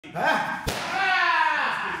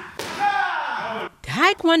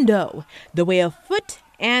Taekwondo, the way of foot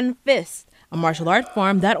and fist, a martial art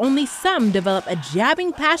form that only some develop a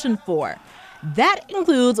jabbing passion for. That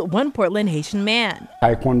includes one Portland Haitian man.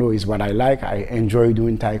 Taekwondo is what I like. I enjoy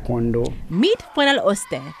doing Taekwondo. Meet Fuenal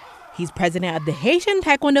Oste. He's president of the Haitian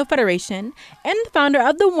Taekwondo Federation and the founder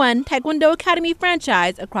of the One Taekwondo Academy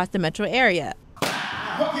franchise across the metro area.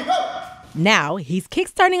 Now, he's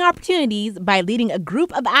kickstarting opportunities by leading a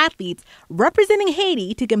group of athletes representing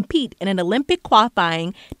Haiti to compete in an Olympic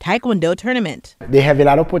qualifying Taekwondo tournament. They have a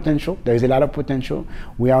lot of potential. There is a lot of potential.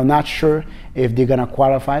 We are not sure if they're going to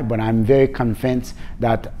qualify, but I'm very convinced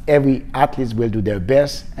that every athlete will do their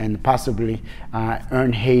best and possibly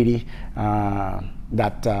earn Haiti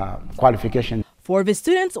that qualification. 4 of his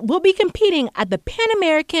students will be competing at the Pan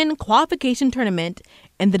American Qualification Tournament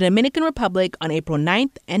in the Dominican Republic on April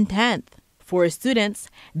 9th and 10th. For his students,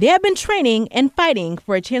 they have been training and fighting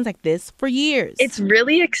for a chance like this for years. It's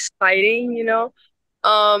really exciting, you know.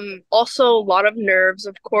 Also a lot of nerves,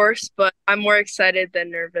 of course, but I'm more excited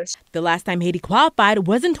than nervous. The last time Haiti qualified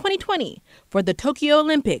was in 2020 for the Tokyo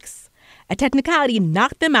Olympics. A technicality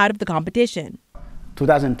knocked them out of the competition.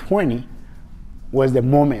 2020 was the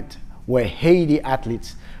moment where Haiti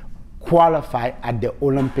athletes qualified at the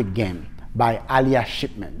Olympic Games by Alia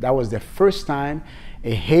shipment. That was the first time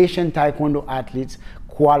a Haitian Taekwondo athlete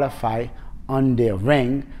qualified on the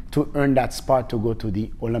ring to earn that spot to go to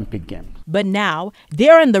the Olympic Games. But now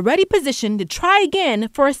they're in the ready position to try again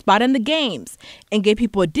for a spot in the Games and give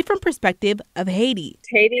people a different perspective of Haiti.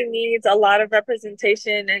 Haiti needs a lot of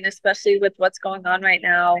representation, and especially with what's going on right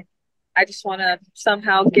now, I just want to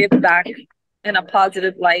somehow give back in a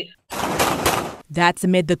positive light. That's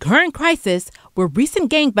amid the current crisis where recent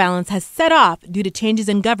gang violence has set off due to changes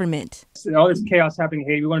in government. All this chaos happening in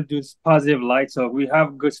Haiti, we want to do this positive light. So we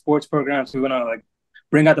have good sports programs. We want to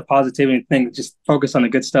bring out the positivity and just focus on the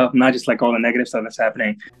good stuff, not just all the negative stuff that's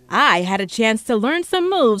happening. I had a chance to learn some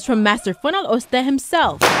moves from Master Fuenal Oste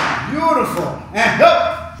himself. Beautiful. And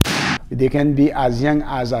up. They can be as young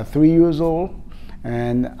as 3 years old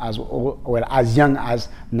and as young as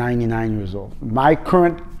 99 years old.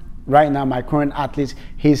 Right now, my current athlete,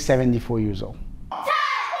 he's 74 years old.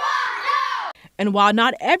 And while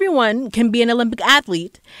not everyone can be an Olympic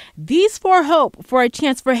athlete, these 4 hope for a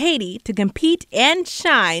chance for Haiti to compete and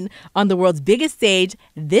shine on the world's biggest stage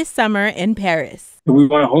this summer in Paris.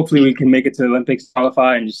 Hopefully we can make it to the Olympics,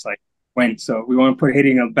 qualify, and just win. So we want to put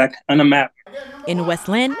Haiti back on the map. In West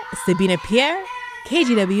Lynn, Sabina Pierre,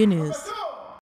 KGW News.